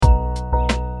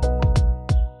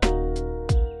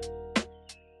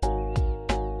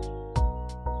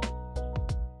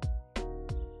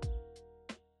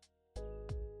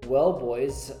Well,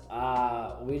 boys,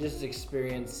 we just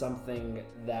experienced something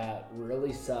that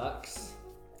really sucks.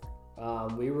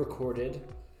 We recorded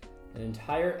an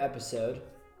entire episode,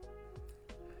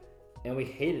 and we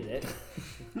hated it,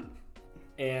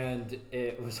 and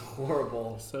it was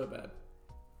horrible. So bad.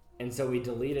 And so we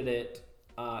deleted it.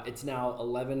 It's now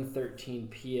 11:13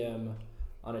 p.m.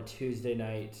 on a Tuesday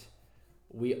night.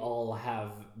 We all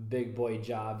have big boy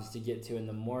jobs to get to in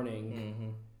the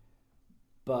morning,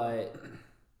 but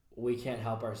we can't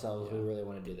help ourselves. Yeah. We really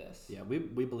want to do this. Yeah, we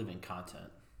believe in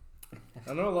content.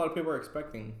 I know a lot of people are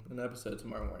expecting an episode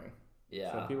tomorrow morning.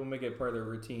 Yeah. So people make it part of their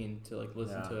routine to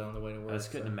listen to it on the way to work. I just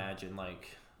couldn't imagine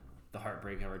the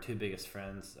heartbreak of our two biggest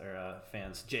fans,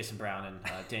 Jason Brown and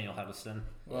Daniel Huddleston.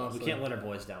 Well, we can't let our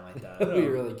boys down like that. We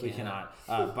really can't. We cannot.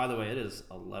 By the way, it is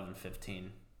 11:15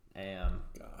 a.m.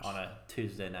 on a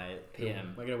Tuesday night.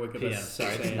 PM. I gotta wake up PM. at 6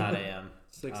 Sorry, it's not a.m.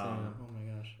 6 a.m. Oh my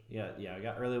gosh. Yeah. I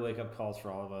got early wake up calls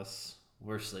for all of us.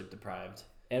 We're sleep deprived.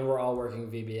 And we're all working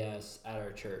VBS at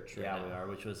our church right now. We are,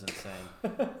 which was insane.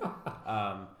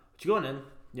 But you going in,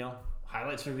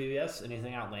 highlights from VBS?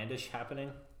 Anything outlandish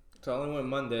happening? So I only went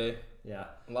Monday. Yeah.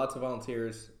 Lots of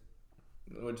volunteers,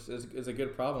 which is a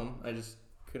good problem. I just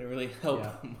couldn't really help.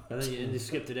 Yeah. And then you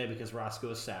skipped today because Roscoe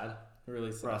was sad.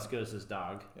 Really sad. Roscoe's his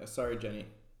dog. Yeah, sorry, Jenny.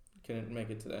 Couldn't make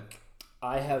it today.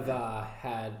 I have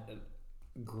had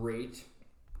a great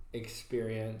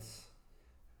experience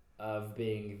of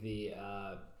being the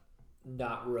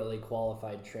not really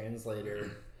qualified translator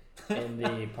in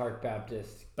the Park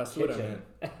Baptist kitchen.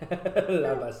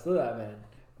 La basura, man.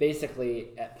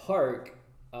 Basically, at Park,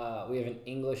 we have an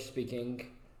English-speaking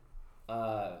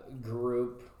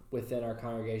group within our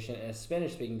congregation and a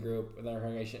Spanish-speaking group within our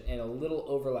congregation, and a little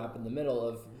overlap in the middle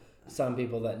of some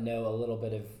people that know a little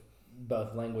bit of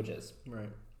both languages. Right.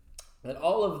 And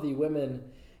all of the women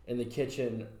in the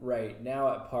kitchen right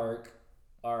now at Park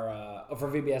are, for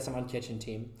VBS, I'm on kitchen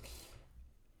team,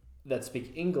 that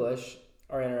speak English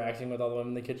are interacting with all the women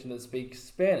in the kitchen that speak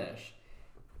Spanish.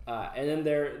 And then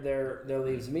there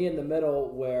leaves me in the middle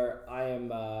where I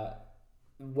am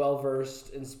well-versed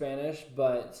in Spanish,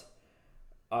 but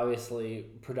obviously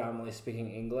predominantly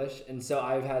speaking English. And so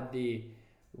I've had the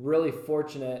really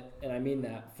fortunate, and I mean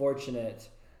that, fortunate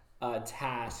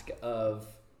task of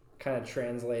kind of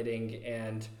translating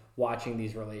and watching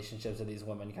these relationships of these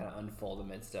women kind of unfold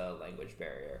amidst a language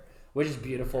barrier, which is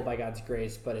beautiful by God's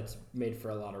grace, but it's made for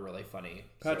a lot of really funny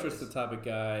Patrick's stories. the type of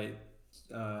guy,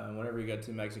 whenever you go to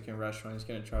a Mexican restaurant, he's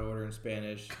going to try to order in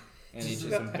Spanish, and he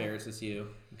just embarrasses you.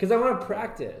 Because I want to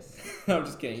practice. I'm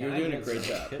just kidding. You're doing a great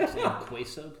job.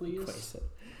 Queso, please. Queso.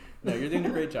 No, you're doing a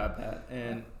great job, Pat,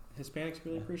 and Hispanics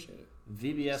really appreciate it.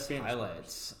 VBS Spanish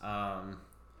highlights.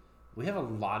 We have a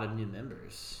lot of new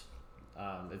members.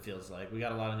 It feels like we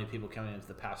got a lot of new people coming into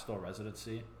the pastoral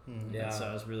residency. Yeah. And so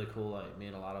it was really cool,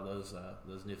 meeting a lot of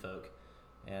those new folk.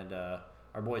 And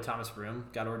our boy Thomas Broom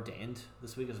got ordained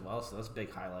this week as well, so that's a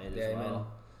big highlight as well.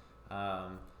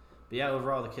 But yeah,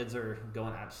 overall the kids are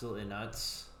going absolutely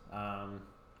nuts.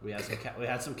 We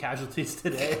had some casualties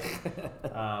today.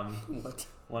 What?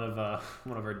 One of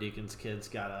our deacons' kids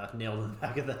got nailed in the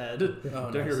back of the head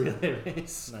during a relay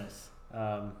race. Nice.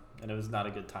 And it was not a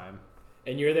good time.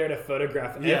 And you're there to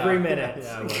photograph every minute.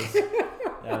 Yeah,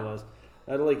 it was.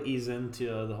 I had to ease into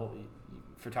the whole.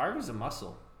 Photography is a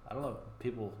muscle. I don't know if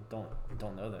people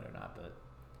don't know that or not, but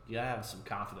you gotta have some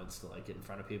confidence to get in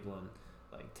front of people and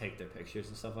take their pictures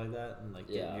and stuff like that, and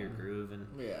get in your groove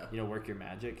and work your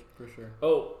magic. For sure.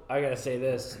 Oh, I gotta say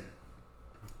this.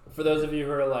 For those of you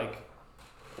who are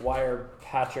why are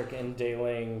Patrick and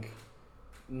Dayling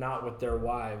not with their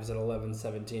wives at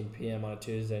 11:17 p.m. on a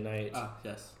Tuesday night?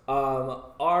 Yes.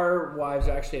 Our wives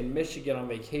are actually in Michigan on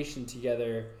vacation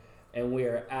together, and we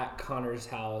are at Connor's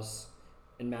house,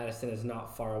 and Madison is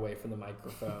not far away from the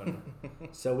microphone.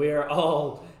 So we are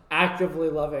all actively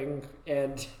loving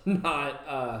and not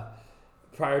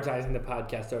prioritizing the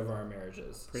podcast over our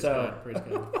marriages. Praise God.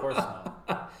 Of course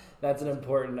not. That's an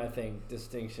important, I think,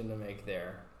 distinction to make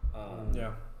there.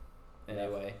 Yeah.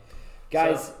 Anyway.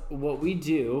 Guys, what we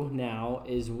do now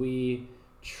is we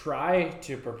try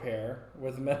to prepare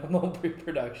with minimal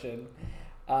pre-production.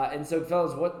 And so,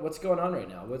 fellas, what's going on right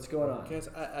now? What's going on? Guys,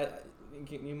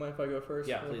 can you mind if I go first?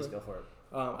 Yeah, please go for it.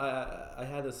 I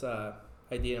had this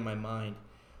idea in my mind.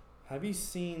 Have you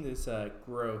seen this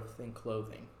growth in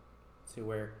clothing to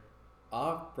where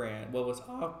off-brand, what was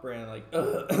off-brand 10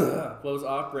 years What was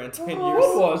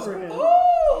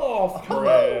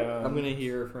off-brand? I'm going to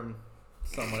hear from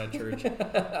someone at church.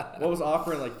 What was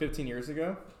off-brand 15 years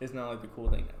ago is now the cool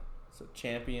thing now. So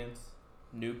Champions,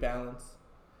 New Balance,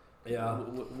 Yeah.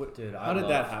 Dude, how did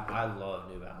that happen? I love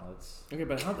New Balance. Okay,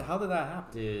 but how did that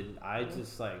happen? Dude, I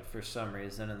just like for some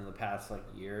reason in the past like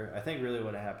year, I think really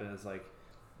what happened is like,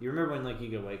 you remember when like you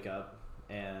could wake up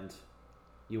and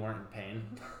you weren't in pain.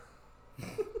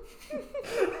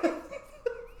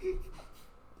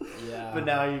 Yeah. But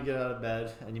now you get out of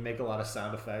bed and you make a lot of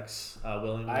sound effects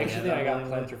willingly. I actually think I got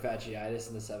unwillingly. plantar fasciitis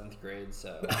in the 7th grade.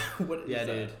 So. What is Yeah,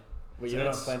 that? dude. Well, So you know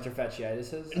what it's- plantar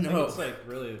fasciitis is? I think No. it's like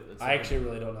really. It's I like, actually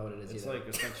really don't know what it is It's either. like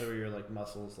essentially where your like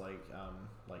muscles like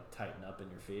tighten up in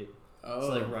your feet. Oh, So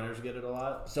like runners get it a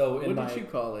lot. So in what my did you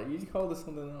call it? You called it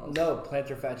something else. no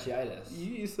plantar fasciitis. You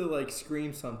used to like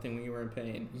scream something when you were in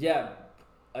pain. Yeah,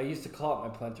 I used to call it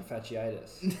my plantar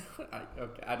fasciitis.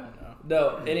 I don't know.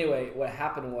 No, anyway, what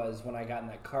happened was when I got in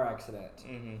that car accident,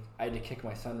 Mm-hmm. I had to kick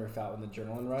my sunroof out in the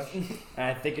adrenaline rush, and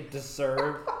I think it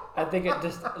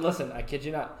listen, I kid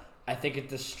you not, I think it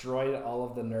destroyed all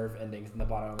of the nerve endings in the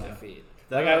bottom of my feet.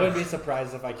 Like, I wouldn't be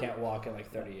surprised if I can't walk in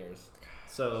like 30 years.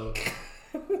 So,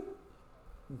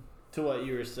 to what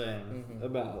you were saying Mm-hmm.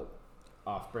 about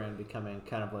off-brand becoming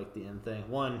kind of like the in thing.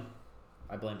 One,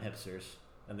 I blame hipsters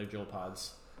and their Juul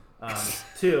pods.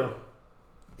 Two,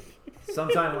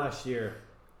 sometime last year,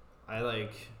 I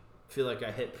like feel like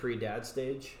I hit pre-dad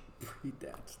stage.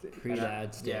 Pre-dad stage.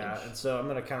 Pre-dad stage. Yeah, and so I'm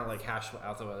gonna kind of like hash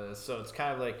out what it is. So it's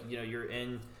kind of like, you know, you're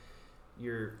in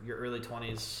your early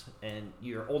 20s and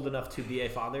you're old enough to be a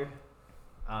father,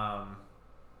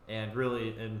 and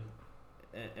really in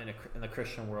the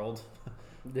Christian world,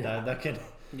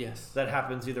 that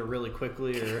happens either really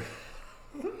quickly or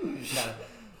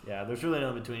yeah. There's really no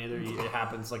in between either. It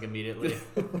happens like immediately.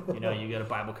 You know, you go to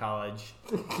Bible college,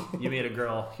 you meet a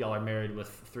girl, y'all are married with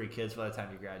 3 kids by the time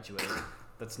you graduate.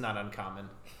 That's not uncommon.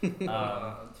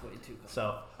 That's way too common.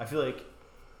 So I feel like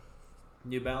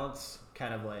New Balance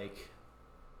kind of like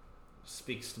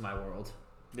speaks to my world.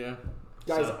 Yeah.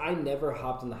 Guys, So- I never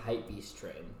hopped on the hypebeast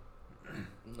train.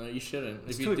 No, you shouldn't.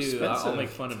 It's if too you do, I'll expensive. make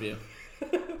fun of you.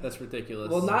 That's ridiculous.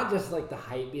 Well, not just like the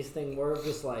hypebeast thing, more of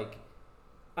just like,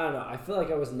 I don't know. I feel like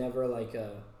I was never like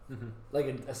a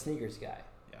sneakers guy.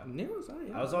 Yeah. Near was I.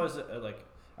 Yeah. I was always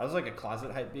I was like a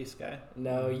closet hype beast guy.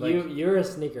 No, Like- you're a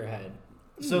sneakerhead.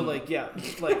 So like yeah,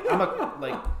 like I'm a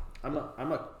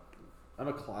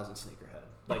closet sneakerhead.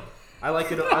 Like I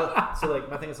like it. So like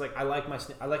my thing is like I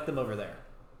like them over there.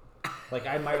 Like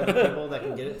I admire the people that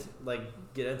can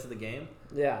get into the game.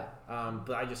 Yeah.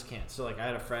 But I just can't. So like I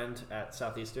had a friend at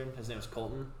Southeastern. His name was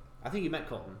Colton. I think you met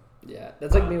Colton. Yeah.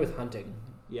 That's like me with hunting.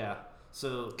 Yeah.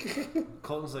 So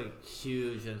Colton's like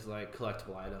huge into like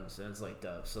collectible items and it's like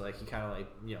dope. So like he kind of like,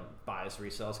 you know, buys,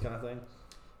 resells kind of thing.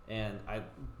 And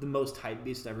the most hype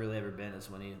beast I've really ever been is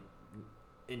when he,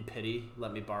 in pity,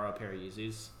 let me borrow a pair of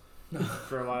Yeezys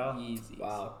for a while. Yeezys.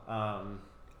 Wow.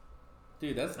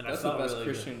 Dude, that's And I the felt best really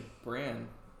Christian brand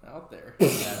out there.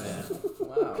 Yeah, man.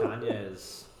 Wow. Kanye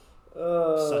is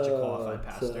such a qualified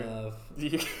pastor.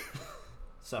 Tough.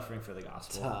 Suffering for the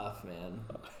gospel. Tough, man.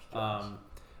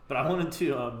 But I wanted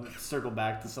to circle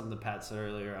back to something that Pat said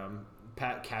earlier.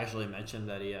 Pat casually mentioned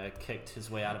that he kicked his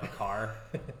way out of a car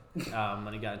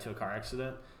when he got into a car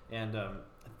accident, and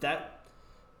that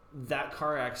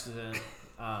car accident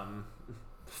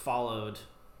followed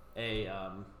a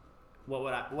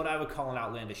what I would call an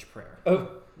outlandish prayer. Oh,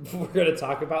 we're gonna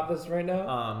talk about this right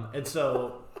now. And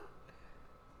so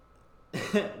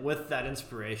with that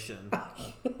inspiration,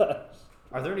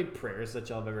 are there any prayers that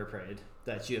y'all have ever prayed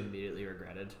that you immediately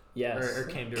regretted? Yes. Or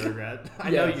came to regret? I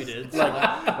Yes. know you did. So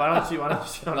why don't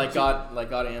you Like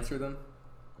God answered them.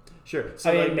 Sure. So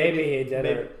I mean, like maybe he did,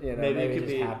 maybe, or maybe maybe it it could just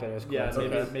be happened. It was yeah.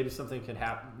 coincidental. Maybe something could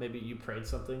happen. Maybe you prayed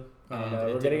something. I don't and know.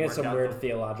 it We're getting didn't in work some out weird the-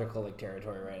 theological like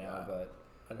territory right now, but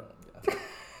I don't.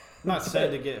 I'm not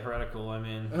saying to get heretical. I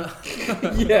mean,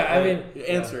 yeah, I mean,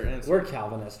 Answer. we're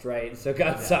Calvinist, right? So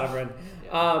God's Yeah. sovereign.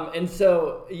 Yeah. And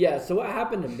so so what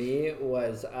happened to me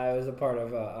was I was a part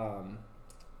of a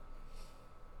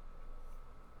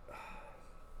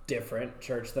different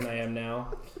church than I am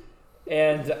now,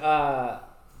 and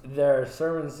their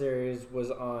sermon series was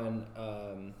on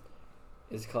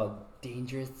it's called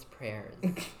Dangerous Prayers.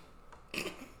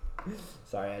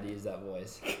 Sorry, I had to use that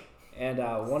voice. And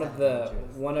one of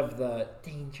the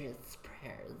dangerous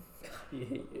prayers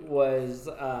was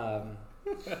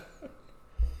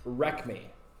wreck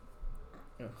me.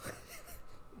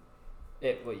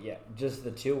 Just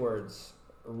the 2 words,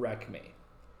 wreck me.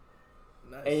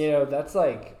 Nice. And that's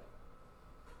like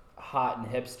hot and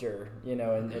hipster,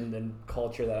 in the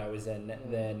culture that I was in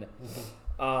then.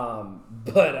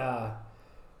 But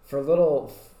for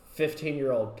little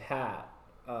 15-year-old Pat,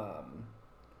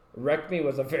 wreck me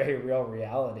was a very real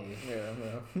reality. Yeah.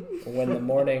 When the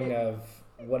morning of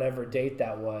whatever date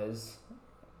that was,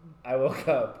 I woke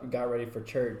up, got ready for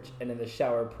church, and in the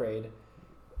shower prayed,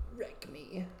 "Wreck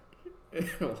me." And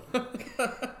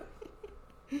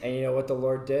you know what the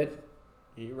Lord did?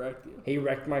 He wrecked you. He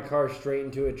wrecked my car straight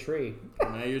into a tree.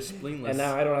 And now you're spleenless. And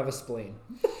now I don't have a spleen.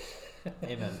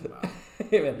 Amen. Wow.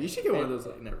 Amen. You should get one of those.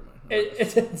 Like, never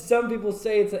mind. Some people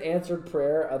say it's an answered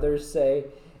prayer. Others say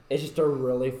it's just a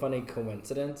really funny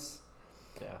coincidence.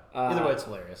 Yeah. Either way, it's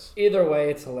hilarious. Either way,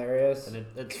 it's hilarious. And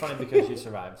it's funny because you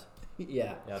survived.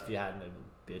 Yeah. Yeah. If you hadn't, it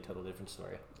would be a total different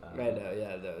story. I know.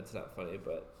 Yeah. No, it's not funny,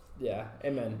 but yeah.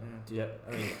 Amen.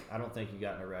 I don't think you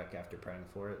got in a wreck after praying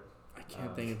for it. I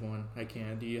can't think of one. I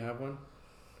can't. Do you have one?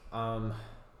 I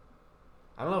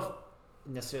don't know if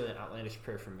necessarily an outlandish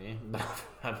prayer for me, but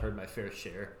I've heard my fair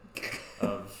share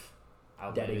of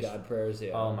outlandish. Daddy God prayers.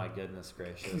 Yeah. Oh my goodness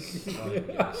gracious! Don't even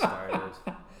get me started.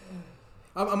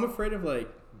 I'm afraid of like.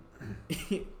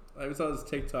 I saw this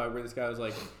TikTok where this guy was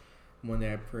like, one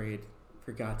day I prayed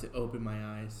for God to open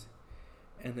my eyes,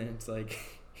 and then it's like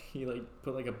he like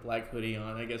put like a black hoodie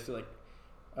on. I guess to like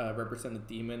represent a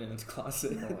demon in his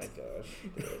closet. Oh my gosh.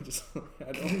 Just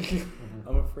I don't.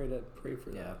 I'm afraid to pray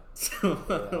for that. Yeah. So,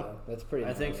 Yeah, that's pretty.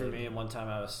 I think for gnarly. me, one time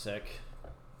I was sick,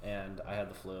 and I had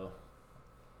the flu,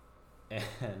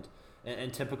 and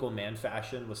in typical man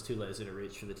fashion, was too lazy to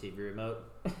reach for the TV remote,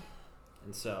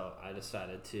 and so I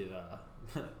decided to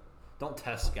don't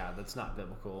test God. That's not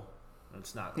biblical.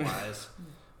 It's not wise.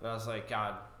 But I was like,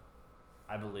 God,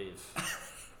 I believe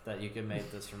that you can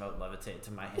make this remote levitate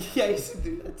to my hand. yeah, I used to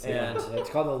do that too. And it's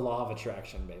called the law of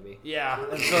attraction, baby. yeah,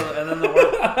 and then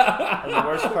the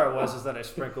worst part was that I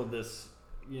sprinkled this,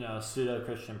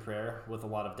 pseudo-Christian prayer with a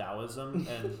lot of Taoism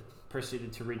and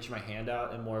proceeded to reach my hand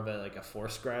out in more of a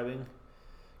force grabbing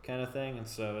kind of thing, and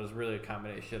so it was really a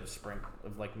combination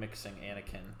of like mixing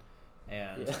Anakin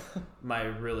and my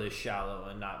really shallow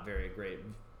and not very great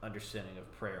understanding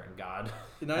of prayer and God.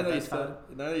 Now that you said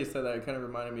that, it kind of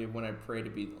reminded me of when I prayed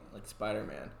to be like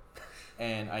Spider-Man,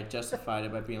 and I justified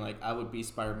it by being like, I would be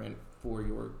Spider-Man for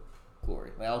your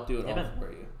glory. Like, I'll do it all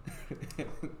for you.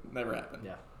 Never happened.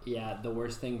 Yeah. Yeah, the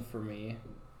worst thing for me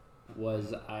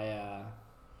was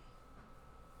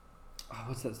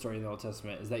what's that story in the Old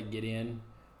Testament? Is that Gideon?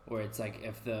 Where it's like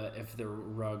if the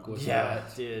rug was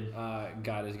wet, dude.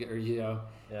 God is good, or Yeah.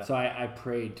 So I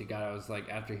prayed to God. I was like,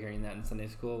 after hearing that in Sunday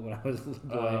school when I was a little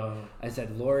boy, I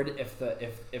said, Lord, if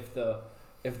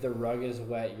the rug is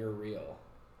wet, you're real.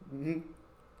 Mm-hmm.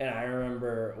 And I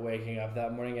remember waking up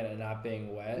that morning and it not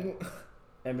being wet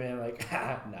and being like,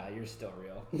 nah, you're still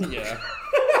real. Yeah.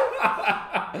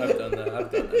 I've done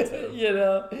that too.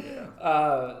 Yeah.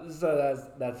 So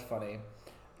that's funny.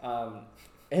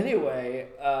 Anyway,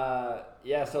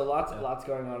 so lots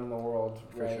going on in the world,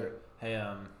 For right? sure. Hey,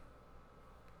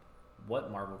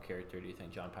 what Marvel character do you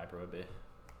think John Piper would be?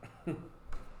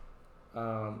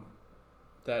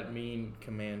 That mean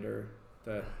commander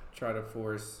that tried to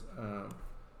force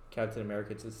Captain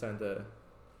America to send the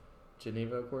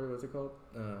Geneva Accord. What's it called?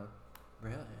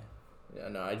 Really? Yeah,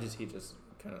 no. He just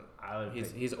kind of.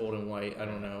 He's old and white. I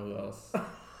don't know who else.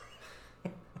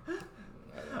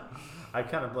 I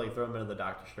kind of throw him into the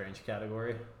Doctor Strange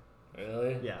category.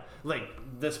 Really? Yeah, like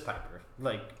this Piper.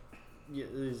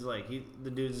 He's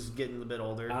the dude's getting a bit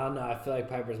older. I don't know. I feel like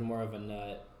Piper's more of a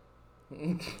nut.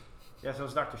 Yeah, so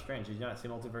it's Doctor Strange. Did you not see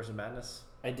Multiverse of Madness?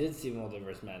 I did see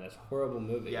Multiverse Madness. Horrible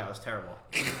movie. Yeah, it was terrible.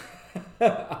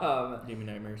 Give me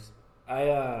nightmares.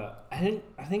 I think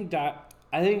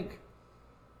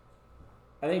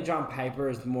John Piper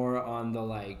is more on the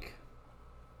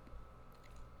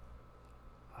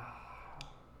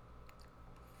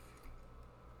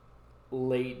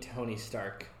late Tony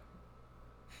Stark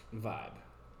vibe.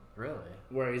 Really?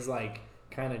 Where he's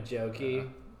kind of jokey,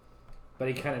 but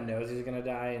he kind of knows he's gonna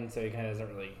die, and so he kind of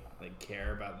doesn't really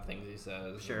care about the things he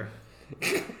says. Sure.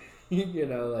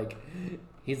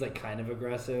 He's kind of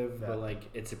aggressive, but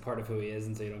it's a part of who he is,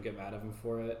 and so you don't get mad at him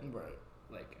for it. Right.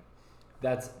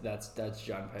 That's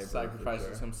John Piper.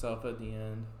 Sacrifices himself at the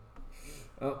end.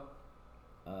 Oh.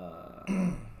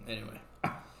 Anyway.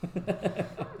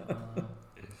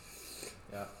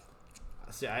 Yeah.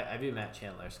 See, I view Matt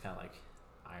Chandler as kind of like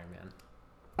Iron Man.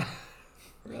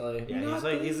 Really?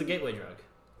 Yeah, he's a gateway drug.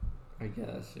 I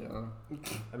guess, yeah.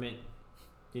 I mean,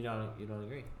 you don't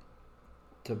agree?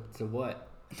 To what?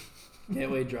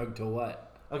 Gateway drug to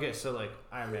what? Okay, so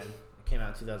Iron Man came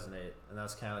out in 2008, and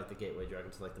that's kind of the gateway drug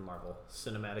into the Marvel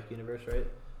Cinematic Universe, right?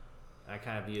 And I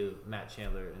kind of view Matt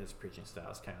Chandler and his preaching style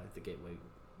as kind of the gateway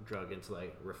drug into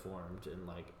Reformed and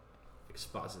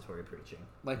expository preaching.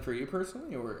 For you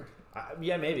personally, or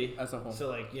yeah, maybe as a whole.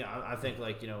 So I think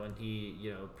when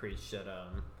he preached at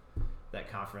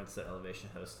that conference that Elevation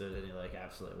hosted, and he like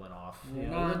absolutely went off. You're You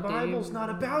know, the not Bible's David. not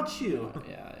about you.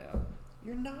 Yeah.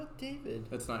 You're not David.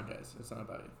 It's not, guys. It's not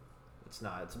about you. It's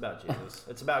not. It's about Jesus.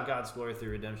 It's about God's glory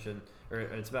through redemption, or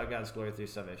it's about God's glory through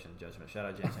salvation and judgment. Shout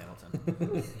out James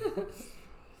Hamilton.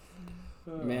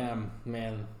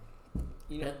 Man.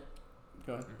 You know.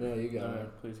 Go ahead. No, you go.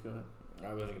 Please go ahead.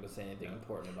 I wasn't going to say anything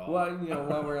important at all. Well,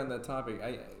 while we're on that topic,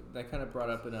 that kind of brought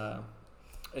up an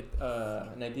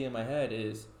idea in my head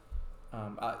is,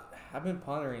 I've been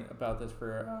pondering about this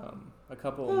for a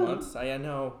couple of months. I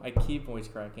know I keep voice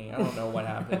cracking. I don't know what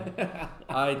happened.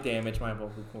 I damaged my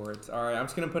vocal cords. All right, I'm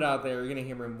just gonna put out there. You're gonna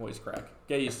hear my voice crack.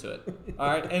 Get used to it. All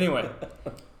right. Anyway,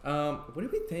 what do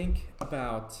we think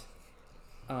about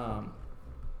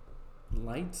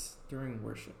lights during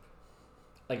worship?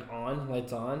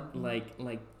 Lights on?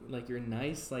 Like your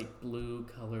nice blue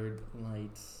colored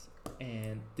lights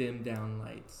and dimmed down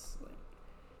lights.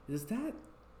 Is that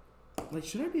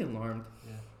should I be alarmed?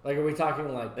 Yeah. Are we talking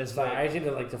It's I actually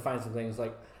like to find some things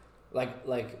what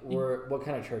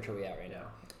kind of church are we at right now?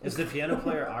 Is the piano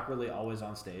player awkwardly always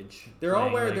on stage? They're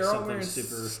all wearing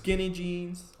super skinny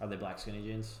jeans. Are they black skinny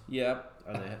jeans? Yep.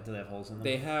 Do they have holes in them?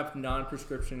 They have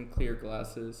non-prescription clear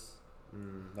glasses.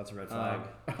 That's a red flag.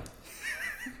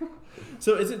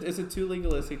 So is it too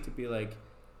legalistic to be like,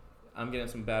 I'm getting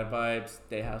some bad vibes,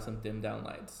 they have some dimmed down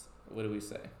lights? What do we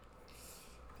say?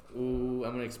 Ooh,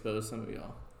 I'm gonna expose some of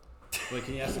y'all. Wait,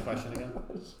 can you ask the question again?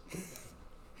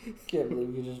 Can't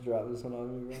believe you just dropped this one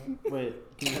on me, bro.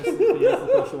 Wait, can you ask the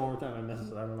question one more time? I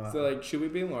missed it. I don't know. So should we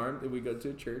be alarmed if we go to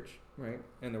a church, right,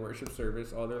 and the worship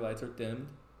service, all their lights are dimmed,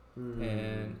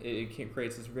 and it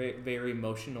creates this very, very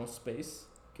emotional space?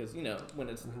 Because when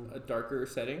it's a darker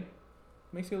setting, it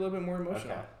makes you a little bit more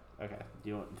emotional. Okay. Do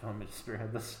you want me to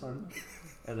spearhead this one?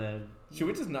 And then should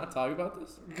we just not talk about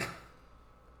this?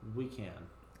 We can.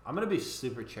 I'm gonna be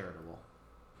super charitable.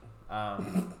 I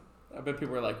bet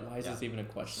people are like, "Why is this even a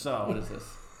question? So what is this?"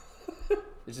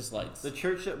 It's just lights. The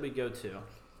church that we go to,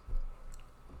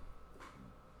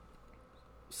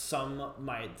 some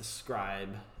might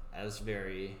describe as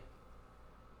very,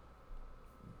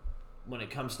 when it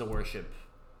comes to worship,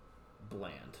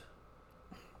 bland.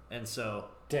 And so,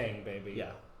 dang, baby.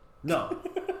 Yeah. No,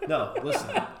 listen.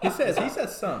 He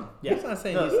says some. Yeah. He's not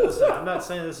saying listen, I'm not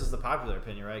saying this is the popular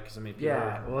opinion, right? Because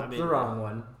people it's the wrong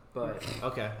one, but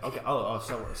okay. Oh,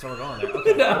 so we're going there.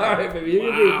 Okay. All right, baby.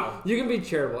 You can be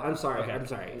charitable. I'm sorry. Okay. I'm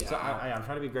sorry. Yeah. So I'm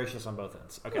trying to be gracious on both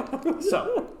ends. Okay.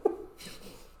 So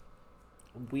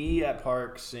we at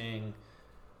Park sing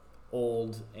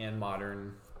old and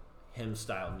modern hymn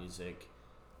style music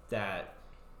that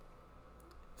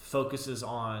focuses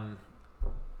on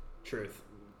truth.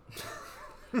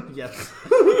 Yes.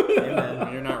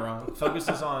 Amen. You're not wrong.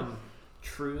 Focuses on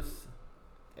truth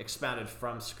expounded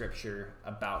from Scripture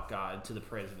about God to the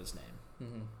praise of His name.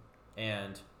 Mm-hmm.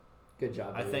 And good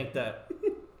job. I think that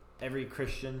every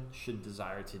Christian should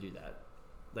desire to do that.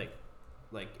 Like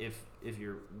if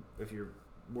your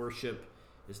worship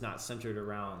is not centered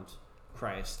around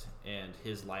Christ and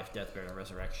His life, death, burial, and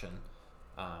resurrection,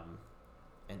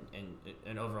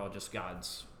 and overall just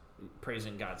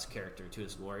praising God's character to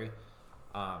His glory,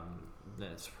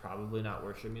 then it's probably not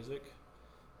worship music.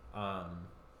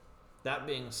 That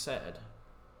being said,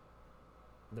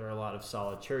 there are a lot of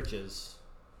solid churches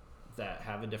that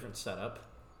have a different setup,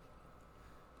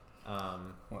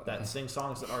 that sing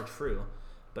songs that are true,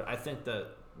 but I think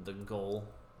that the goal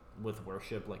with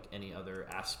worship, like any other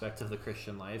aspect of the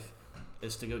Christian life,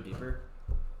 is to go deeper.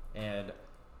 And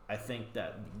I think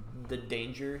that the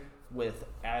danger with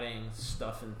adding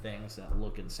stuff and things that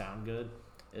look and sound good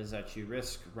is that you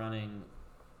run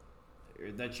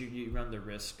the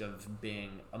risk of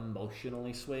being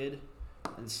emotionally swayed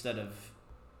instead of,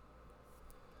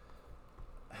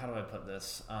 how do I put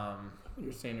this?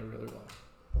 You're saying it really well.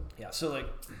 Yeah, so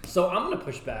I'm gonna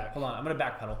push back. Hold on, I'm gonna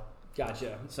backpedal.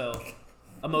 Gotcha. So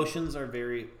emotions are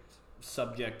very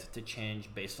subject to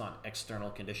change based on external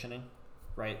conditioning,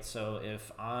 right? So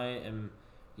if I am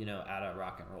at a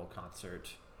rock and roll concert,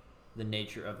 the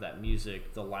nature of that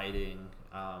music, the lighting,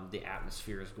 the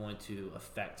atmosphere is going to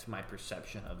affect my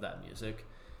perception of that music.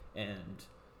 And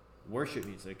worship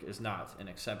music is not an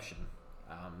exception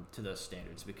to those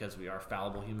standards, because we are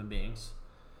fallible human beings.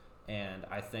 And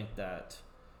I think that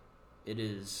it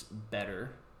is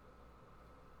better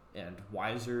and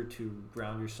wiser to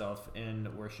ground yourself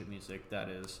in worship music that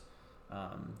is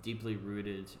deeply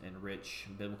rooted in rich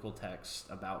biblical text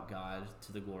about God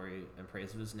to the glory and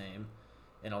praise of His name,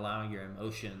 and allowing your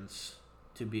emotions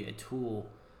to be a tool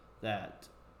that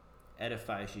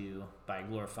edifies you by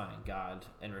glorifying God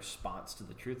in response to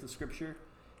the truth of Scripture,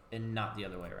 and not the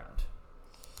other way around.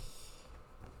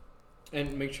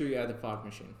 And make sure you add the fog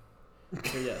machine.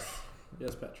 So yes.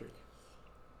 Yes, Patrick.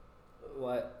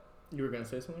 What? You were going to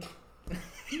say something?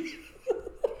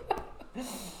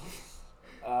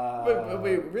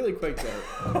 Wait, really quick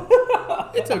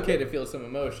though. It's okay to feel some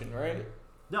emotion, right?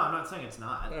 No, I'm not saying it's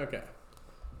not. Okay.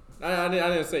 I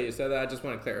didn't say you said that. I just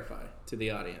want to clarify to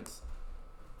the audience.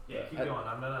 Yeah, keep going.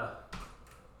 I'm gonna.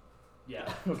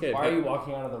 Yeah. Okay. Why are you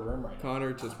walking out of the room right now?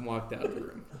 Connor just walked out of the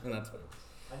room, and that's fine.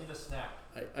 I need a snack.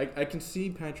 I can see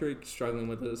Patrick struggling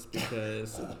with this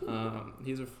because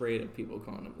he's afraid of people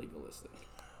calling him legalistic.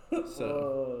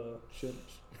 So,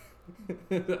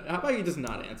 how about you just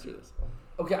not answer this?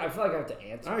 Okay, I feel like I have to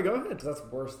answer. All right, go ahead. Because that's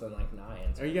worse than like not Or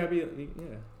answering. you gotta be,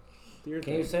 yeah. Do your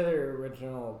Can thing. you say the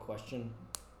original question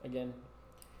again?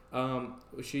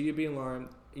 Should you be alarmed?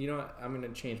 You know what? I'm gonna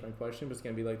change my question, but it's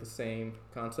gonna be like the same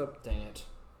concept. Dang it.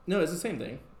 No, it's the same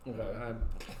thing. Okay.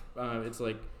 It's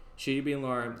like, should you be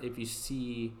alarmed if you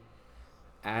see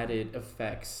added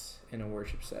effects in a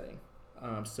worship setting?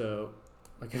 So,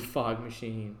 like a fog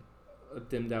machine,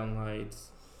 dimmed down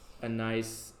lights, a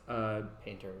nice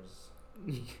Painters.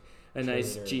 a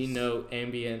nice Cheerleaders. G note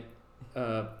ambient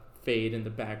fade in the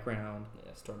background.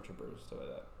 Yeah, stormtroopers, stuff like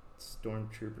that.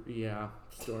 Stormtrooper, yeah,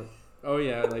 Oh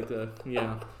yeah, like the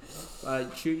yeah.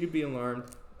 Should you be alarmed?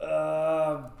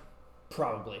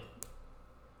 Probably.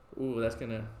 Ooh, that's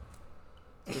gonna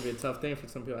be a tough thing for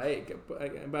some people. Hey,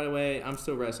 by the way, I'm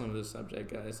still wrestling with this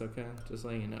subject, guys. Okay, just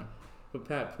letting you know. But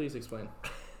Pat, please explain.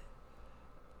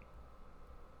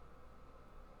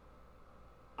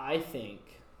 I think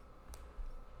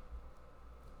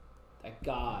that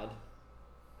God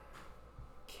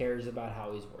cares about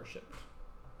how he's worshipped.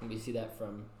 And we see that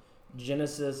from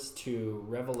Genesis to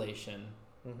Revelation.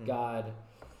 Mm-hmm. God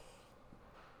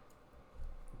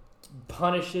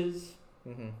punishes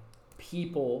Mm-hmm.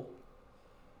 people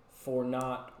for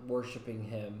not worshiping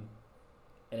him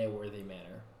in a worthy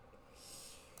manner.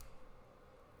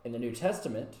 In the New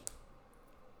Testament,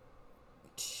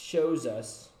 shows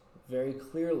us very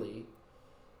clearly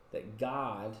that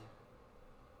God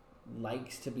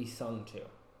likes to be sung to.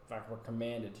 In fact, we're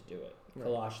commanded to do it. Right.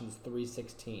 Colossians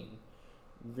 3:16.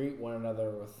 Greet one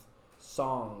another with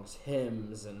songs,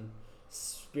 hymns, and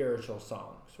spiritual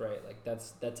songs, right? Like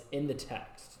that's in the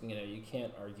text. You know, you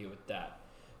can't argue with that.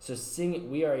 So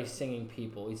we are a singing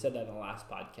people. We said that in the last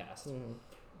podcast. Mm-hmm.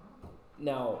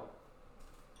 Now,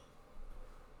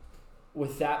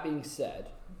 with that being said,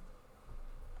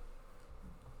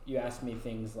 you asked me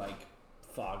things like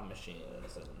fog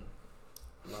machines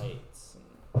and lights,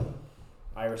 and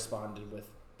I responded with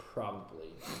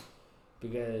probably,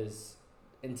 because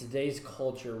in today's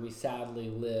culture we sadly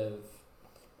live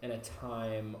in a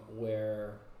time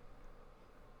where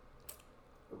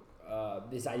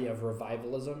this idea of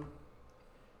revivalism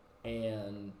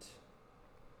and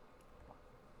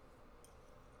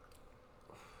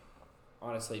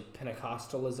honestly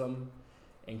Pentecostalism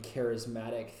and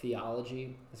charismatic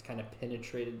theology has kind of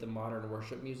penetrated the modern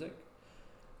worship music,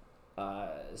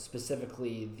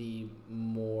 specifically the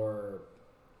more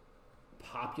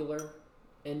popular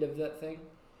end of that thing.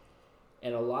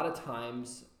 And a lot of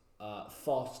times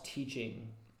false teaching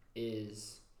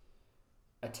is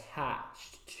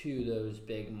attached to those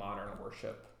big modern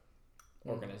worship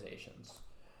organizations.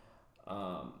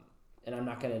 And I'm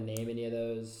not going to name any of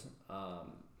those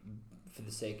for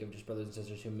the sake of just brothers and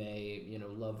sisters who may,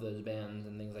 love those bands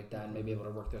and things like that and may be able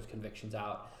to work those convictions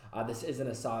out. This isn't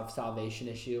a salvation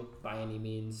issue by any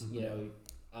means.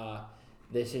 Mm-hmm.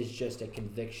 This is just a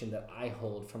conviction that I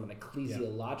hold from an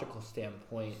ecclesiological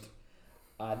standpoint,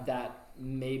 that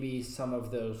maybe some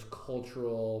of those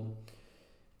cultural,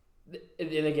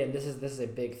 and again, this is a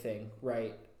big thing,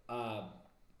 right?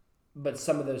 But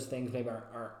some of those things maybe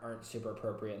aren't super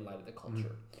appropriate in light of the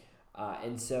culture.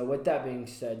 And so with that being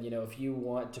said, if you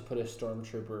want to put a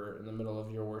stormtrooper in the middle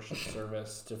of your worship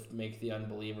service to make the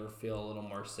unbeliever feel a little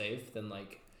more safe, then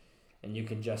and you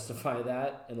can justify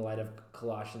that in light of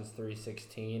Colossians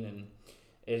 3:16 and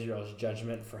Israel's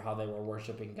judgment for how they were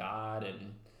worshiping God,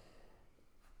 and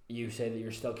you say that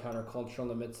you're still countercultural in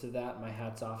the midst of that, my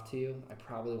hat's off to you. I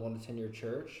probably won't attend your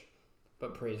church,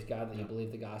 but praise God that you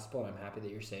believe the gospel, and I'm happy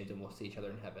that you're saved, and we'll see each other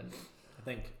in heaven. I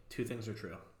think two things are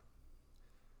true.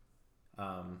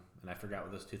 And I forgot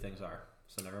what those two things are,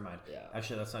 so never mind. Yeah.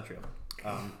 Actually, that's not true.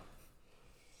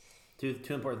 Two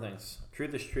important things.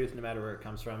 Truth is truth no matter where it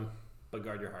comes from, but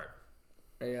guard your heart.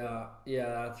 Yeah,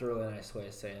 that's a really nice way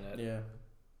of saying it. Yeah,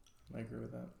 I agree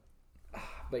with that.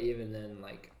 But even then,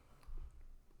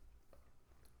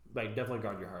 definitely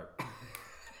guard your heart.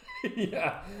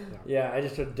 yeah, I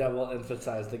just would double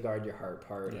emphasize the guard your heart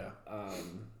part. Yeah.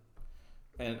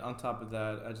 And on top of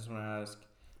that, I just want to ask,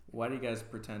 Why do you guys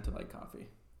pretend to like coffee?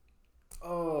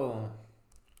 Oh,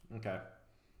 okay.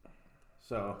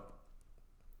 So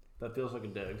that feels like a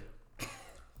dig.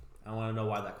 I want to know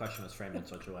why that question was framed in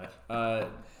such a way.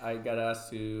 I got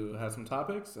asked to have some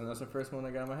topics, and that's the first one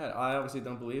that got in my head. I obviously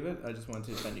don't believe it. I just wanted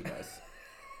to offend you guys.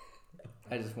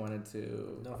 I just wanted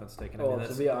to... No offense taken. Well, I mean,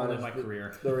 that's to be honest, my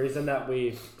career. The reason that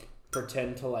we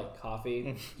pretend to like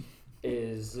coffee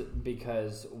is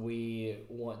because we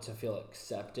want to feel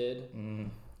accepted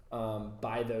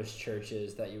by those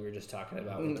churches that you were just talking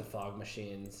about with the fog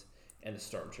machines and the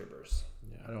stormtroopers.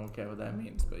 Yeah, I don't care what that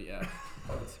means, but yeah,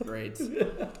 that's great.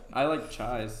 I like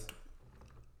chais,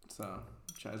 so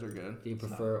chais are good. Do you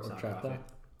prefer It's not horchata?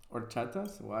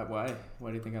 Horchatas? Why? Why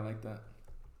do you think I like that?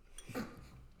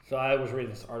 So I was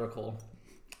reading this article.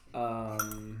 I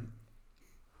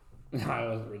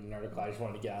wasn't reading an article. I just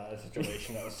wanted to get out of that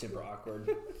situation. That was super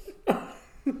awkward. Oh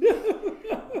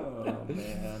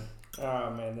man. Oh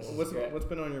man, this is great. What's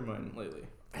been on your mind lately?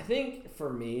 I think for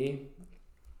me,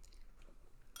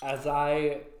 as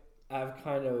I have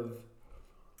kind of...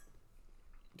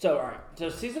 So, all right. So,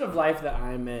 season of life that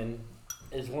I'm in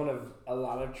is one of a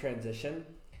lot of transition.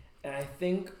 And I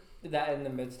think that in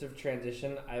the midst of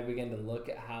transition, I begin to look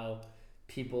at how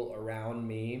people around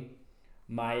me,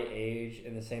 my age,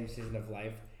 in the same season of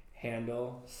life,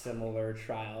 handle similar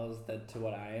trials to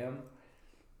what I am.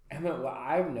 And what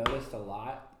I've noticed a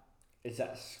lot is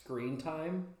that screen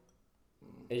time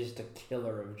is just a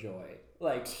killer of joy.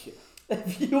 Like,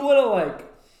 if you want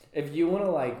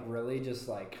to really just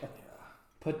like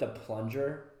put the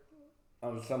plunger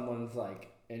on someone's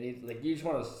like, you just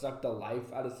want to suck the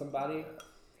life out of somebody,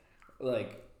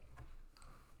 like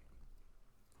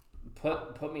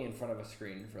put me in front of a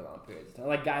screen for long periods of time.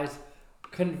 Like, guys,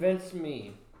 convince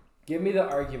me, give me the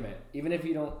argument, even if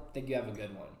you don't think you have a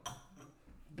good one.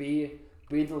 Be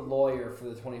the lawyer for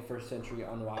the 21st century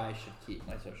on why I should keep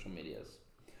my social medias.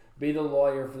 Be the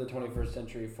lawyer for the 21st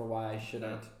century for why I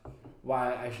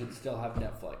should still have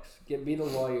Netflix. Be the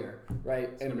lawyer, right?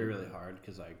 It's going to be really hard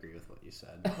because I agree with what you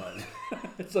said. But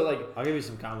so, like, I'll give you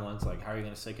some common ones. Like, how are you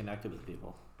going to stay connected with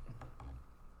people?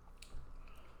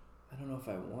 I don't know if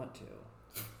I want to.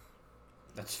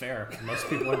 That's fair. Most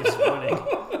people are disappointing.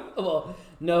 Well,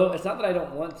 no, it's not that I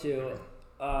don't want to.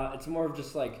 It's more of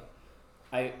just like,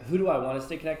 who do I want to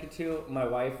stay connected to? My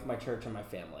wife, my church, and my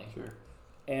family. Sure.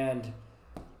 And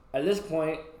at this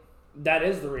point, that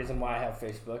is the reason why I have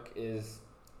Facebook, is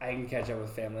I can catch up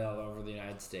with family all over the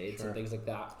United States and things like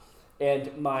that.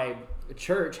 And my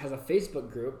church has a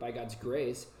Facebook group, by God's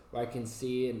grace, where I can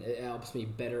see, and it helps me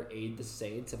better aid the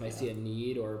saints if I see a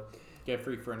need or get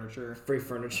free furniture.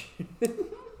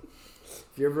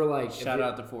 If you ever like... Shout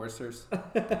out to Foresters.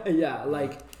 Yeah,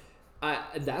 like...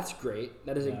 that's great.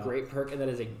 That is a great perk, and that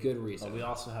is a good reason. Well, we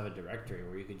also have a directory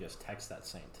where you could just text that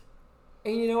saint.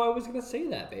 And I was gonna say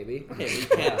that, baby. Okay, we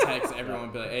can't text everyone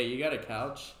and be like, "Hey, you got a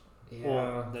couch?" Yeah,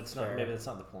 well, that's not. Maybe that's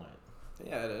not the point.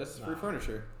 Yeah, it is. Free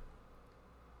furniture.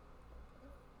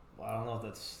 Well, I don't know if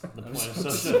that's the point of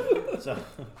social. So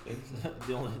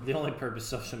the only purpose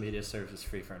social media serves is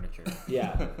free furniture.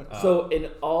 Yeah. So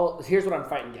here's what I'm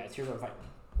fighting, guys. Here's what I'm fighting.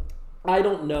 I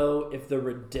don't know if the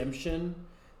redemption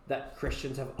that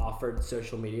Christians have offered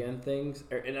social media and things,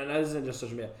 and this isn't just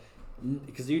social media,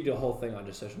 because you do a whole thing on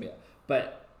just social media,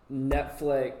 but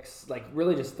Netflix, like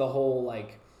really just the whole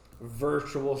like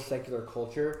virtual secular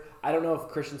culture. I don't know if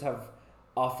Christians have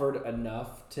offered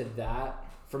enough to that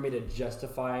for me to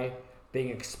justify being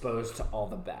exposed to all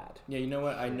the bad. Yeah, you know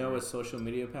what? I know a social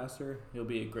media pastor. He'll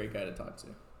be a great guy to talk to.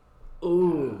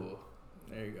 Ooh.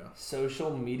 There you go.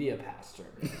 Social media pastor.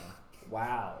 Yeah.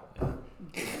 Wow.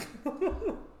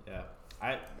 Yeah.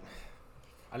 I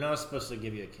know I was supposed to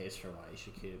give you a case for why you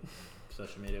should keep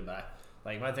social media, but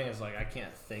my thing is I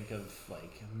can't think of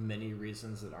many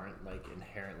reasons that aren't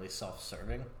inherently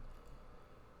self-serving.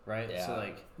 Right? Yeah.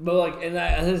 So but and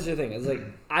that's the thing. It's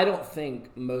I don't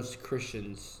think most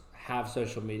Christians have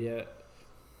social media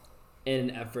in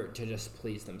an effort to just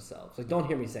please themselves. Don't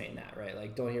hear me saying that,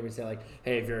 right? Don't hear me say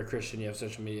hey, if you're a Christian, you have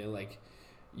social media,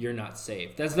 you're not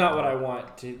saved. That's not what I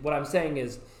want to. What I'm saying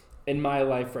is, in my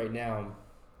life right now,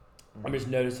 I'm just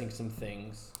noticing some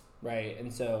things, right?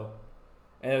 And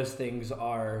those things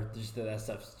are just that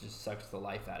stuff just sucks the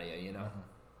life out of you, you know?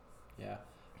 Mm-hmm. Yeah.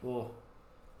 Well,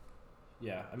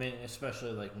 yeah. I mean,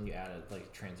 especially when you add a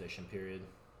transition period.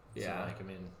 Yeah. So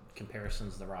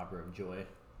comparison's the robber of joy.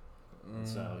 And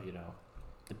so,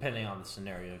 depending on the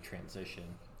scenario, transition,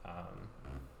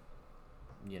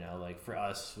 for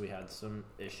us, we had some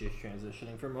issues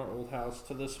transitioning from our old house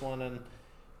to this one, and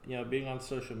being on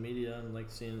social media and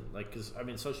seeing because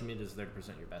social media is there to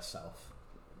present your best self.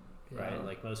 right? Yeah.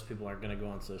 Like most people aren't gonna go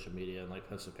on social media and like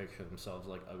post a picture of themselves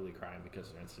like ugly crying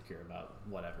because they're insecure about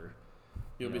whatever,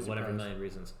 You'll be whatever surprised. million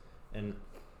reasons. And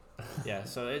yeah,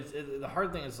 so the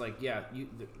hard thing is like, yeah,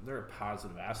 there are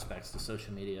positive aspects to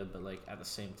social media, but like at the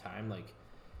same time, like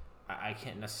I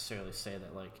can't necessarily say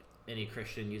that like any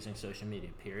Christian using social media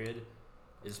period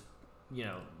is,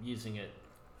 using it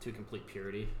to complete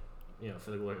purity,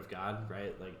 for the glory of God,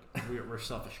 right? Like we're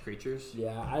selfish creatures.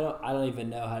 Yeah, I don't even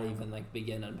know how to even like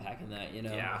begin unpacking that,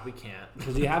 Yeah, we can't.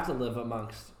 because you have to live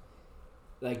amongst,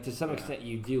 like to some Yeah. extent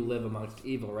you do live amongst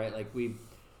evil, right? Like we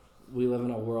live in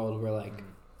a world where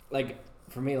like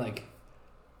for me, like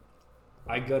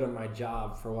I go to my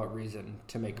job for what reason?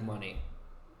 To make money,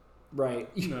 right?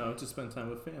 No, to spend time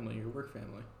with family, your work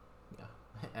family. Yeah.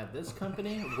 At this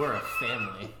company, we're a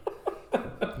family.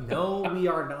 No, we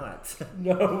are not.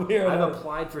 No, we're I've not.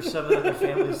 applied for 7 other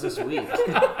families this week.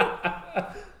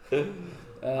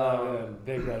 Man,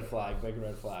 big red flag, big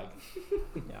red flag.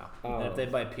 Yeah. And if they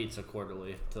buy pizza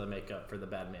quarterly to make up for the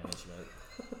bad management.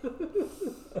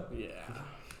 Yeah.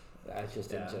 That's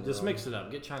just in Yeah, general. just mix it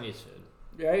up. Get Chinese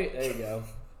food. Right, there you go.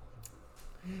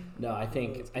 No, I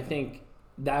think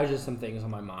that was just some things on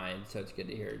my mind, so it's good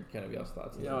to hear kind of y'all's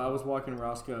thoughts. on Yeah, that. I was walking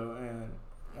Roscoe and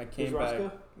I came Who's back.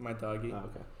 Roscoe? My doggy. Oh,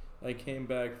 okay. I came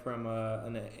back from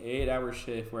an 8-hour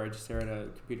shift where I just stared at a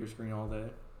computer screen all day.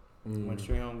 Went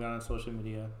straight home, got on social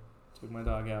media, took my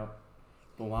dog out.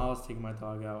 But while I was taking my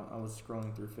dog out, I was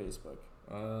scrolling through Facebook.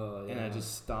 Oh, yeah. And I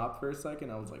just stopped for a second.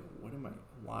 I was like,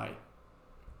 why?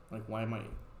 Like, why am I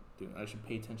doing? I should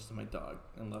pay attention to my dog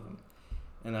and love him.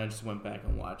 And I just went back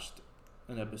and watched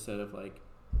an episode of, like,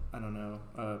 I don't know,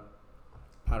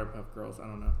 Powder Puff Girls. I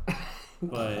don't know.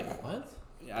 But What?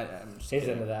 I'm just He's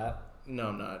kidding. into that. No,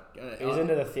 I'm not. He's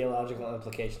into the theological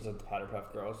implications of the Powder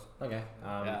Puff Girls. Okay.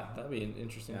 Yeah. That'd be an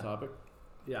interesting Yeah. topic.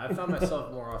 Yeah, I found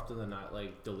myself more often than not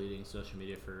like deleting social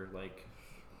media for like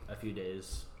a few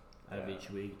days out of Yeah.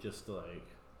 each week just to like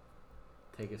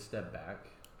take a step back.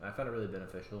 I found it really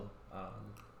beneficial.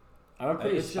 I'm a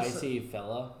pretty It's just spicy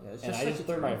fella, Yeah, it's and just I such just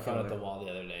a threw my turn phone at killer. the wall the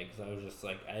other day because I was just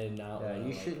like, I did not. Yeah, wanna,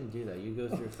 you like- shouldn't do that. You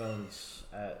go through phones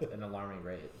at an alarming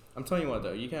rate. I'm telling you what,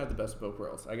 though, you can have the best of both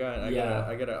worlds. I got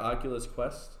an Oculus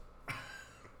Quest,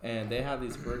 and they have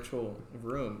these virtual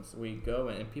rooms where you go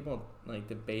in and people like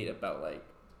debate about like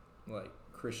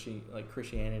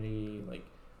Christianity, like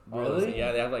all those- Really?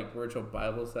 yeah, they have like virtual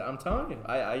Bibles. I'm telling you,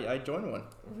 I joined one.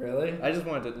 Really? I just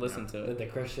wanted to listen to Did it. the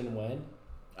Christian win?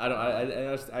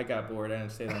 I got bored. I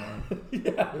didn't stay that long.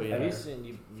 Yeah. But yeah. Have you seen?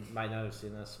 You might not have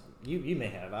seen this. You may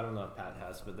have. I don't know if Pat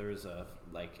has, but there was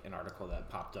an article that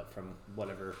popped up from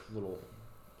whatever little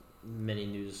mini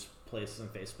news place on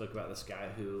Facebook about this guy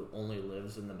who only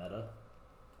lives in the meta.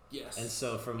 Yes. And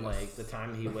so from Yes. like the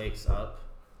time he wakes up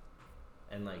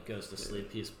and like goes to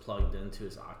sleep, he's plugged into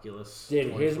his Oculus.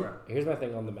 Dude, 24 here's my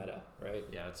thing on the meta, right?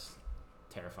 Yeah, it's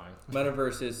terrifying.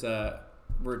 Metaverse is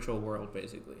virtual world,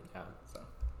 basically. Yeah.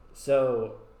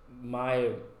 So my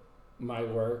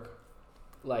work,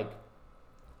 like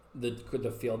the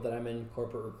field that I'm in,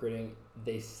 corporate recruiting,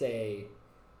 they say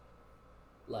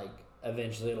like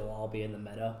eventually it'll all be in the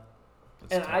meta.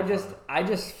 It's And terrifying. I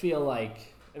just feel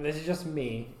like, and this is just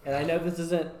me, and I know this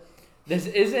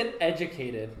isn't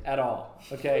educated at all,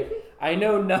 okay? I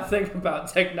know nothing about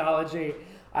technology.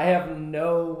 I have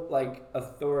no like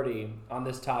authority on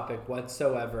this topic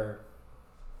whatsoever.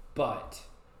 But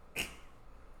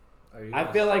I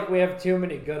feel like we have too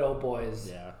many good old boys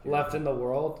Yeah, left in the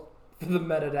world for the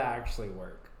meta to actually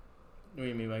work. What do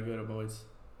you mean by good old boys?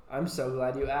 I'm so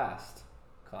glad you asked,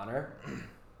 Connor.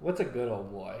 What's a good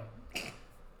old boy?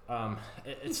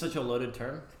 It's such a loaded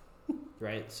term,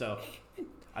 right? So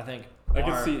I think I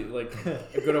can see like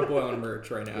a good old boy on merch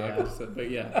right now. Yeah. But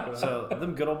yeah. go ahead. So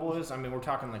them good old boys. I mean, we're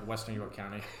talking like Western York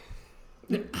County.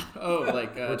 Oh,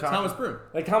 like We're talking- Thomas Broom.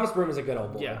 Like Thomas Broom is a good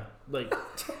old boy. Yeah, like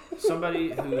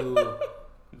somebody who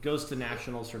goes to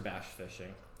nationals for bass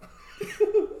fishing.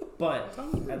 But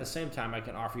at the same time, I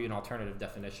can offer you an alternative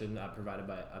definition provided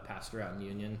by a pastor out in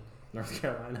Union, North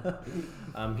Carolina.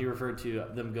 He referred to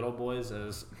them good old boys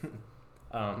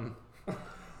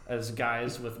as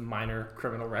guys with minor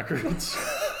criminal records.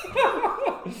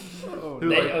 Oh, Who,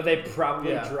 like- They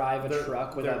probably Yeah. drive a They're-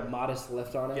 truck with they're- a modest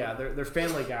lift on it. Yeah, they're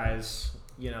family guys,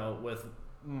 with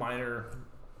minor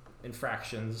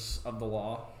infractions of the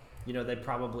law. They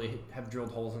probably have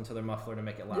drilled holes into their muffler to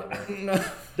make it louder.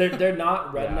 They're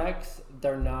not Yeah. rednecks.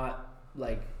 They're not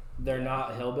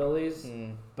not hillbillies.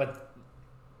 Mm. But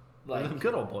Like like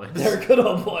good old boys. they're good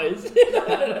old boys. You know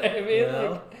what I mean? You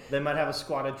know? They might have a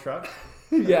squatted truck.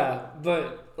 Like, yeah,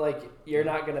 but like you're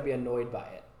not gonna be annoyed by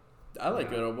it. I like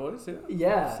good old boys. Yeah.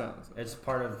 Yeah. It's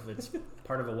part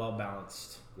of a well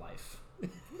balanced life.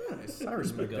 Nice. I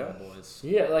respect Good that. old boys.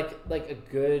 Yeah, like a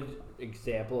good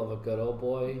example of a good old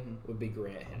boy would be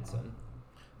Grant Henson.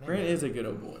 Grant is a good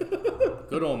old boy.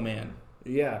 Good old man.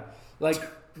 Yeah, like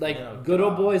Yeah, good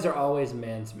old God. boys are always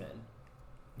man's men.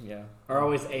 Yeah. Are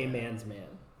always a man's man.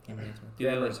 Do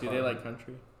Grammar is they hard. like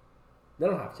country? They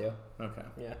don't have to. Okay.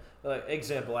 Yeah.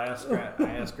 Example, I asked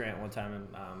Grant one time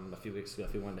a few weeks ago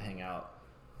if he wanted to hang out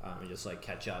and just like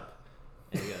catch up,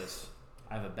 and he goes,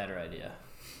 "I have a better idea.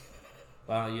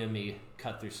 Why don't you and me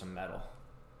cut through some metal?"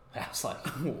 I was like,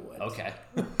 What? "Okay."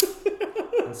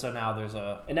 And so now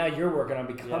And now you're working on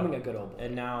becoming a good old boy.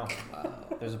 and now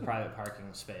there's a private parking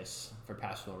space for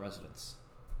pastoral residents.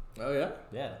 Oh yeah.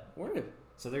 Yeah. Word.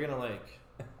 So they're gonna I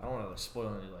don't want to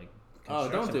spoil any Oh,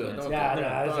 don't construction do it. plans. Don't Yeah, do it. no,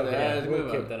 that's Don't do it. okay. Let's We'll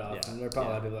move keep on. that off. Yeah. And there are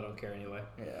probably a Yeah. lot of people that don't care anyway.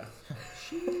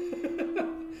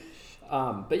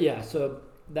 Yeah. But yeah, so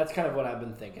that's kind of what I've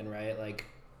been thinking, right? Like,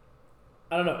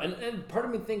 I don't know. And part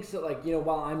of me thinks that, like,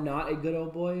 while I'm not a good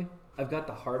old boy, I've got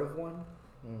the heart of one.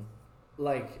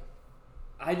 Like,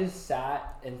 I just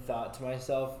sat and thought to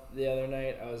myself the other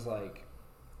night, I was like,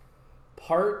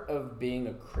 part of being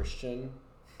a Christian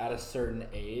at a certain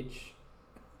age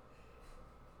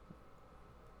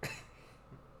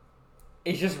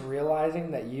is just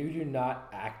realizing that you do not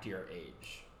act your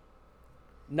age.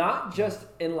 Not just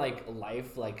in like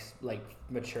life, like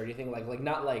maturity thing, like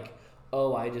not like,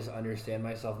 oh, I just understand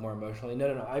myself more emotionally.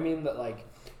 No. I mean that like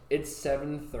it's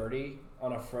 7:30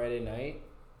 on a Friday night,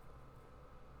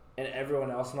 and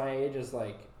everyone else my age is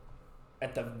like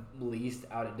at the least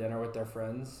out at dinner with their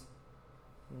friends,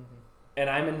 and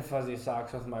I'm in fuzzy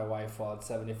socks with my wife while it's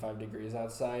 75 degrees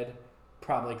outside,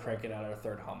 probably cranking out our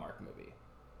third Hallmark movie.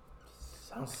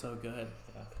 Sounds so good.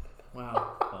 Yeah.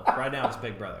 Wow. Well, right now it's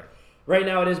Big Brother. Right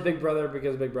now it is Big Brother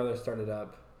because Big Brother started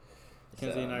up.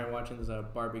 Kenzie and I are watching this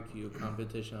barbecue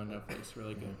competition on Netflix.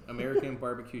 Really good. American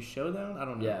Barbecue Showdown? I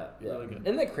don't know. Yeah. Really good.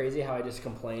 Isn't that crazy how I just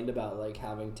complained about like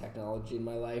having technology in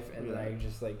my life and then Yeah. I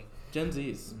just like Gen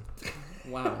Zs.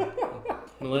 Wow.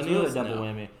 It's Millennials? really a double No.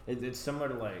 whammy. It's similar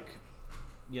to like,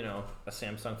 a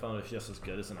Samsung phone is just as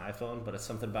good as an iPhone, but it's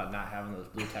something about not having those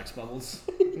blue text bubbles.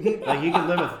 Like you can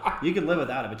live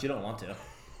without it, but you don't want to.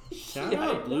 Shout Yeah, I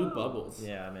out Blue know. Bubbles.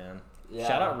 Yeah, man. Yeah.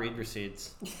 Shout out read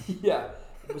receipts. Yeah.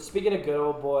 But speaking of good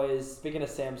old boys, speaking of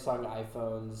Samsung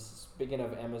iPhones, speaking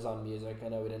of Amazon Music, I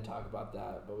know we didn't talk about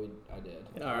that, but I did.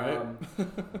 All right.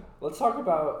 Let's talk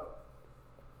about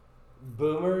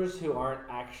boomers who aren't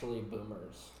actually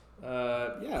boomers.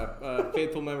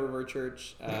 Faithful member of our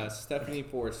church, Stephanie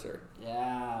Forster.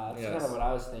 Yeah, that's Yes. kind of what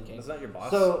I was thinking. Is that your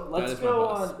boss? So That let's is my go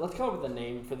boss. on. Let's come up with a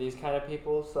name for these kind of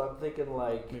people. So I'm thinking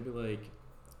like Maybe like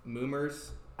Moomers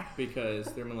because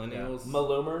they're millennials.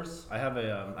 Maloomers. I have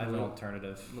an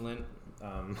alternative.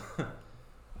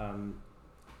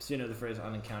 So you know the phrase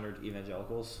unencountered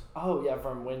evangelicals? Oh yeah,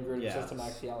 from Wingard Yeah. System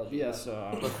Axiology. Yeah,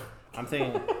 so I'm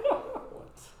thinking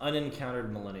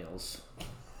unencountered millennials.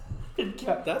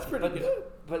 That's pretty good.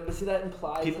 But see, that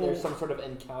implies People- that there's some sort of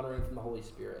encountering from the Holy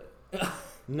Spirit.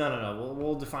 No.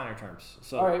 We'll define our terms.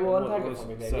 So, All right, well, unpack it for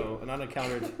me, baby. So, an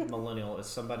unencountered millennial is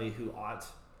somebody who ought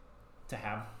to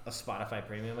have a Spotify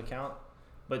premium account,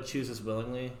 but chooses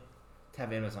willingly to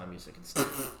have Amazon Music instead.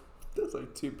 That's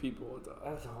like two people.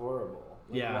 That's horrible.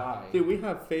 Like, Yeah. Why? Dude, we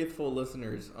have faithful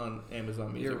listeners on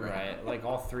Amazon Music. You're right. Like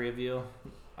all three of you.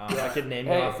 Yeah. I could name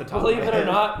you Hey, off the top believe of my it or head.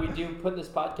 not, we do put this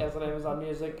podcast on Amazon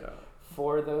Music Yeah.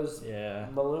 for those Yeah.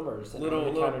 maloomers and Little-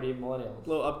 unencountered millennials.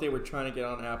 Little update. We're trying to get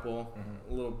on Apple.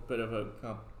 Mhm. A little bit of a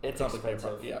It's complicated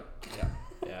expensive. Yeah.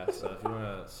 Yeah, so if you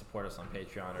want to support us on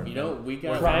Patreon or You know, we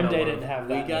got Prime Day Day didn't have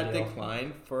we that. got deal.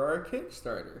 declined for our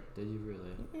Kickstarter. Did you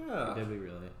really? Yeah. Did we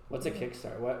really? What's a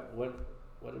Kickstarter? What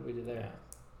did we do there?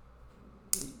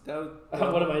 That was,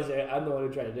 What am I saying? I'm the one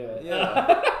who tried to do it.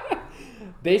 Yeah.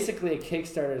 Basically, a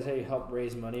Kickstarter is how you help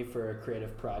raise money for a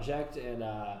creative project, and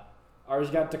ours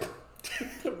got declined.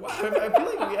 Wow, I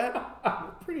feel like we had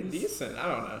pretty decent. I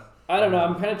don't know. I don't know.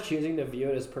 I'm kind of choosing to view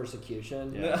it as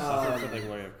persecution. Yeah, suffer for the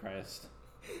glory of Christ.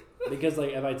 Because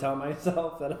like if I tell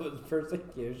myself that it was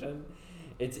persecution,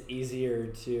 it's easier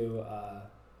to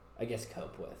I guess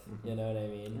cope with. Mhm. You know what I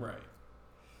mean? Right.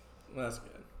 That's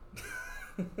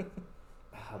good.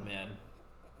 Oh man.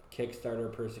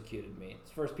 Kickstarter persecuted me. It's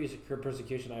the first piece of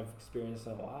persecution I've experienced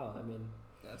in a while. I mean,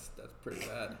 That's pretty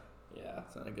bad. yeah,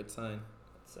 That's not a good sign.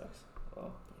 it sucks.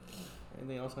 Well,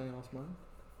 Anything else on y'all's mind?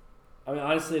 I mean,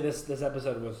 honestly, this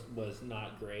episode was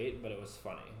not great, but it was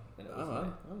funny. And it was I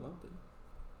nice. loved it.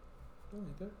 I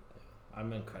like that.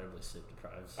 I'm incredibly sleep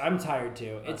deprived. I'm tired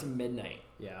too. It's midnight.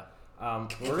 Yeah.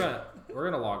 We're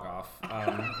gonna log off.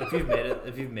 If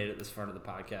you've made it this far into the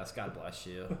podcast, God bless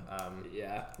you.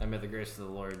 Yeah. And may the grace of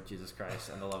the Lord Jesus Christ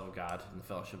and the love of God and the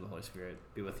fellowship of the Holy Spirit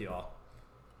be with you all.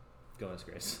 Go in His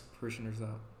grace. Parishioners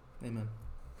out. Amen.